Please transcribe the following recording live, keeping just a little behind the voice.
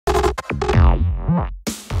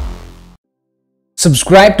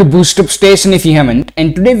Subscribe to BoostUpStation if you haven't,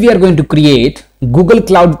 and today we are going to create Google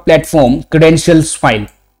Cloud Platform credentials file,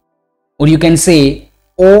 or you can say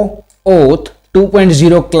OAuth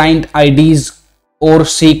 2.0 client IDs or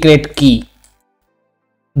secret key.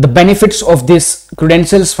 The benefits of this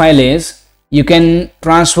credentials file is you can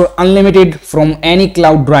transfer unlimited from any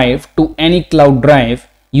cloud drive to any cloud drive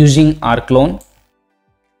using rclone,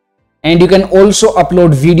 and you can also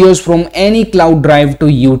upload videos from any cloud drive to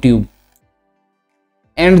YouTube.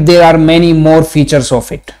 And there are many more features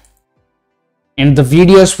of it, and the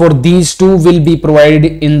videos for these two will be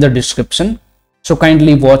provided in the description, so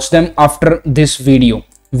kindly watch them after this video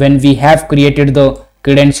when we have created the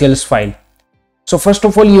credentials file. So first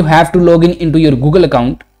of all, you have to log in into your Google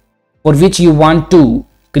account for which you want to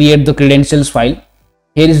create the credentials file.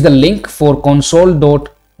 Here is the link for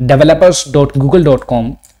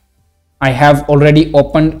console.developers.google.com. I have already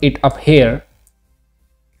opened it up here,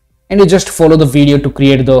 and you just follow the video to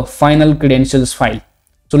create the final credentials file.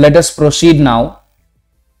 So let us proceed now.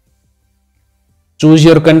 Choose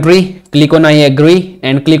your country, click on I agree,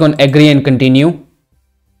 and click on agree and continue.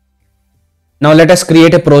 Now let us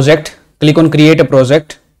create a project. Click on create a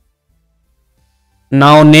project.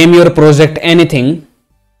 Now name your project anything,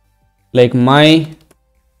 like my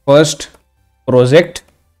first project.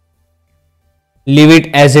 Leave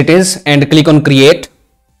it as it is and click on create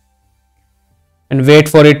and wait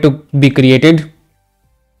for it to be created.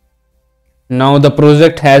 Now the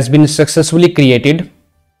project has been successfully created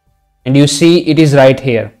and you see it is right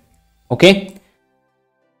here. Okay.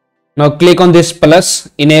 Now click on this plus,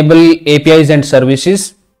 enable APIs and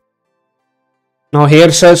services. Now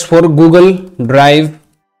here search for Google Drive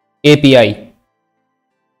API,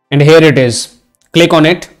 and here it is. Click on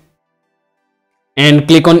it and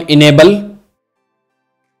click on enable.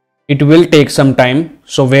 It will take some time,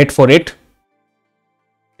 so wait for it.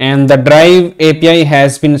 And the Drive API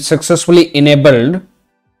has been successfully enabled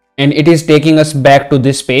and it is taking us back to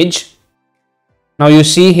this page. Now you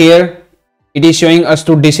see here it is showing us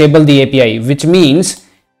to disable the API, which means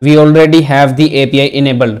we already have the API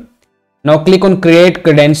enabled. Now click on create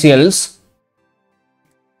credentials,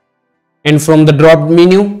 and from the drop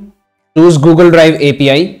menu choose Google Drive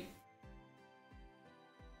API.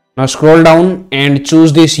 Now scroll down and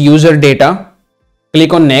choose this user data.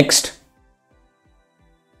 Click on next.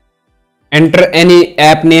 Enter any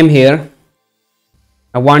app name here.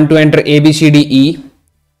 I want to enter ABCDE.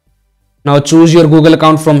 Now choose your Google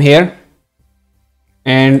account from here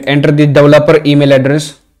and enter the developer email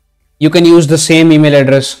address. You can use the same email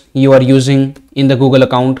address you are using in the Google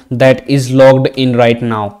account that is logged in right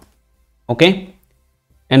now. Okay,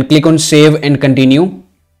 and click on save and continue.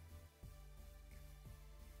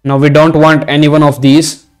 Now we don't want any one of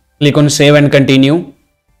these. Click on save and continue.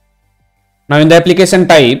 Now in the application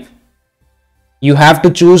type, you have to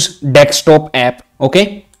choose desktop app.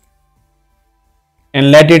 Okay, and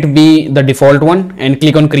let it be the default one and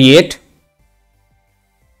click on create.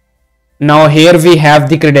 Now here we have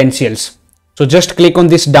the credentials, so just click on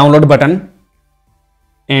this download button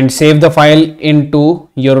and save the file into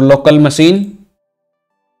your local machine,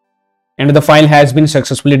 and the file has been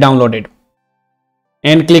successfully downloaded.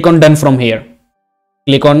 And click on done from here.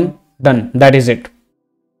 Click on done. That is it.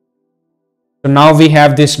 So now we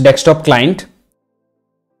have this desktop client.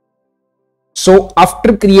 So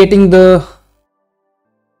after creating the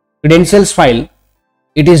credentials file,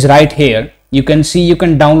 it is right here. You can see you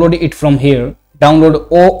can download it from here. Download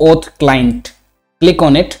OAuth client. Click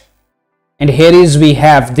on it, and here is we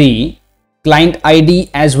have the client ID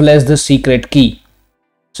as well as the secret key.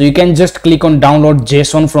 So you can just click on download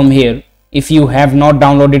JSON from here if you have not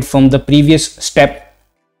downloaded from the previous step,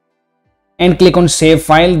 and click on save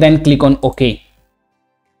file, then click on OK.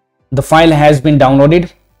 The file has been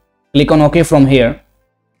downloaded. Click on OK from here,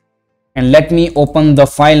 and let me open the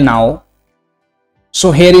file now.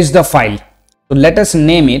 So here is the file. So let us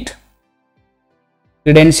name it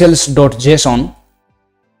Credentials.json.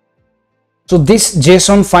 So this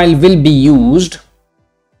JSON file will be used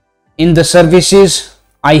in the services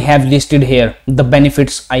I have listed here, the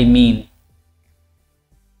benefits I mean.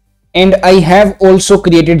 And I have also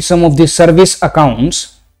created some of the service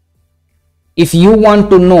accounts. If you want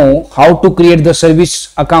to know how to create the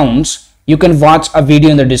service accounts, you can watch a video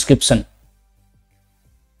in the description.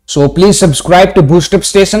 So please subscribe to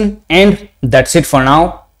BoostUpStation, and that's it for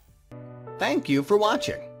now. Thank you for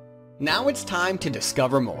watching. Now it's time to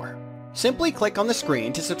discover more. Simply click on the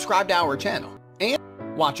screen to subscribe to our channel and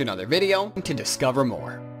watch another video to discover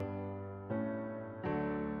more.